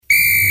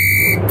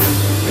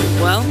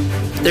Well,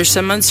 there's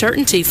some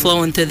uncertainty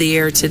flowing through the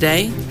air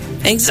today.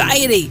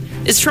 Anxiety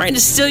is trying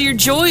to steal your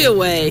joy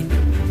away.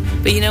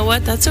 But you know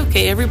what? That's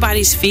okay.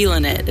 Everybody's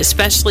feeling it,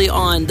 especially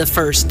on the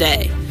first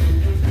day.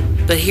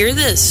 But hear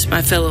this,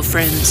 my fellow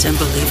friends and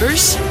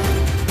believers.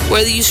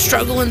 Whether you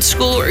struggle in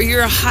school or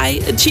you're a high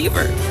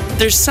achiever,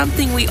 there's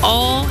something we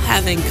all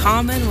have in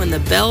common when the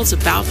bell's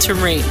about to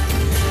ring.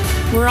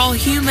 We're all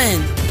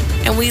human,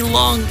 and we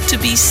long to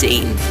be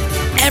seen.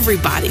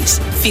 Everybody's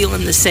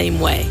feeling the same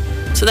way.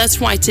 So that's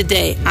why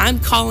today I'm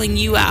calling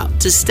you out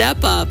to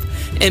step up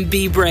and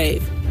be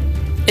brave.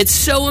 It's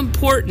so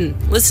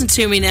important, listen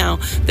to me now,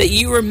 that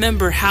you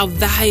remember how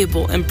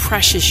valuable and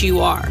precious you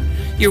are.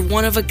 You're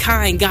one of a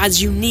kind,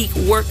 God's unique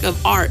work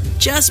of art.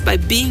 Just by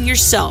being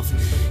yourself,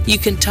 you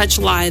can touch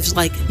lives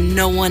like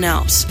no one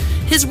else.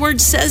 His word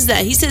says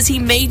that. He says He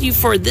made you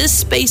for this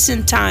space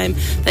and time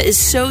that is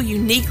so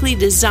uniquely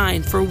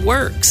designed for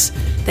works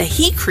that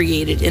He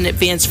created in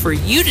advance for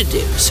you to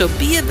do. So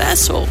be a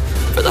vessel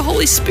for the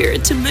Holy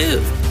Spirit to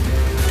move.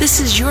 This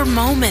is your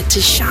moment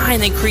to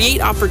shine and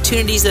create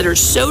opportunities that are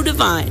so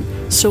divine.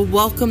 So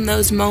welcome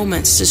those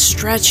moments to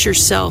stretch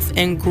yourself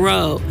and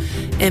grow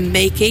and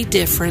make a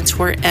difference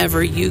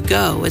wherever you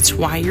go. It's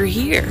why you're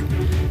here.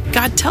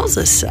 God tells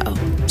us so.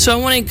 So I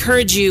want to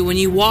encourage you, when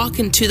you walk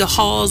into the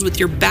halls with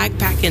your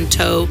backpack in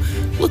tow,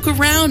 look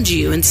around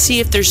you and see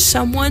if there's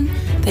someone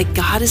that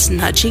God is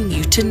nudging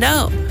you to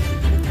know.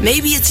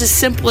 Maybe it's as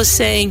simple as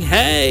saying,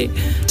 hey,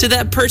 to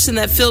that person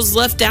that feels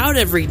left out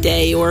every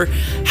day. Or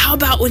how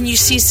about when you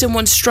see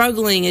someone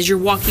struggling as you're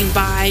walking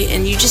by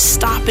and you just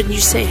stop and you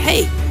say,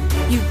 hey,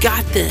 you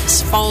got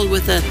this, followed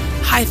with a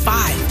high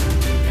five.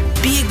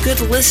 Be a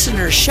good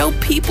listener. Show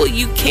people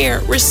you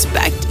care.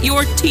 Respect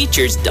your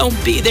teachers. Don't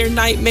be their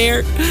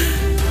nightmare.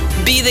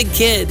 Be the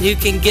kid who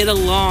can get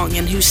along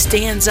and who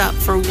stands up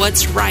for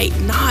what's right,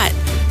 not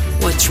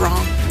what's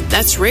wrong.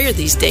 That's rare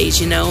these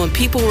days, and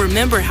people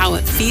remember how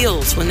it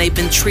feels when they've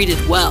been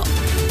treated well,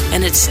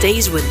 and it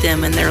stays with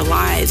them in their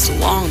lives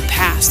long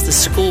past the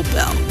school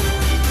bell.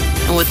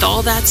 And with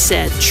all that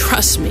said,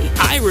 trust me,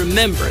 I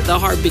remember the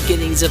hard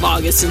beginnings of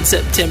August and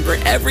September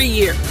every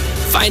year,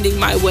 finding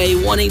my way,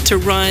 wanting to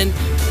run,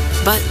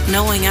 but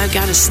knowing I've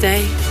got to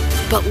stay.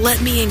 But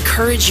let me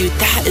encourage you,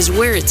 that is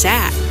where it's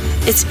at.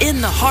 It's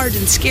in the hard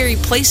and scary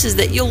places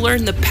that you'll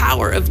learn the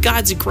power of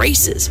God's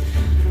graces.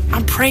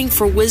 I'm praying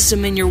for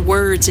wisdom in your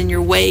words and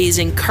your ways,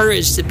 and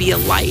courage to be a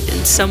light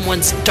in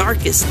someone's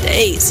darkest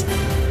days.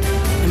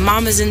 And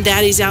mamas and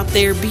daddies out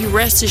there, be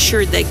rest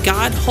assured that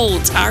God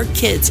holds our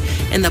kids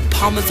in the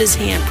palm of His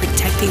hand,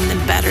 protecting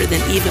them better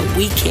than even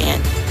we can.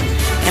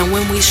 And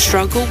when we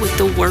struggle with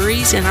the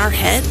worries in our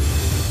head,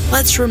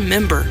 let's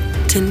remember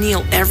to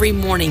kneel every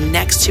morning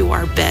next to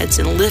our beds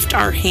and lift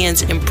our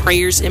hands in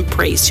prayers and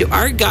praise to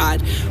our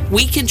God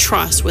we can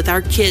trust with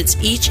our kids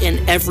each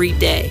and every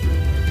day.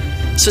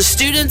 So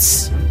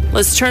students,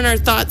 let's turn our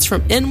thoughts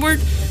from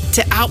inward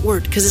to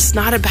outward, because it's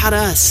not about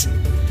us.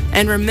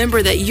 And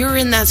remember that you're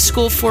in that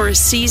school for a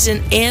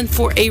season and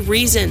for a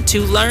reason,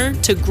 to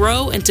learn, to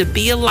grow, and to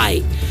be a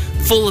light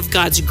full of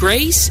God's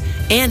grace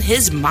and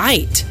His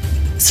might.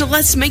 So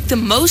let's make the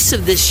most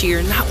of this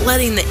year, not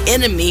letting the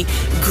enemy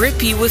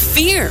grip you with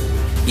fear.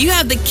 You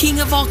have the King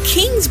of all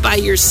kings by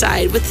your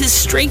side, with His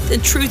strength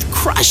and truth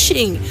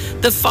crushing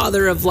the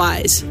father of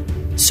lies.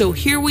 So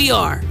here we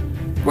are.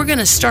 We're going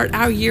to start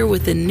our year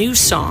with a new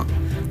song,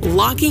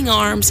 locking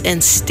arms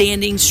and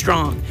standing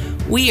strong.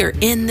 We are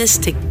in this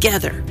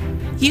together.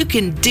 You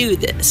can do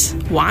this.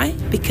 Why?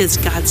 Because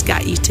God's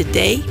got you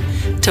today,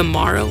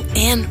 tomorrow,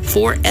 and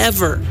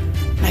forever.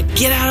 Now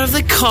get out of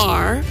the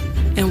car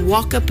and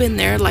walk up in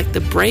there like the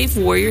brave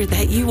warrior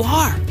that you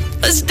are.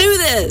 Let's do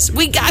this.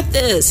 We got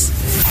this.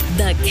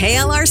 The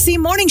KLRC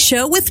Morning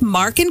Show with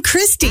Mark and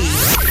Christy.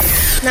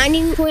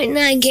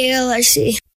 90.9 KLRC.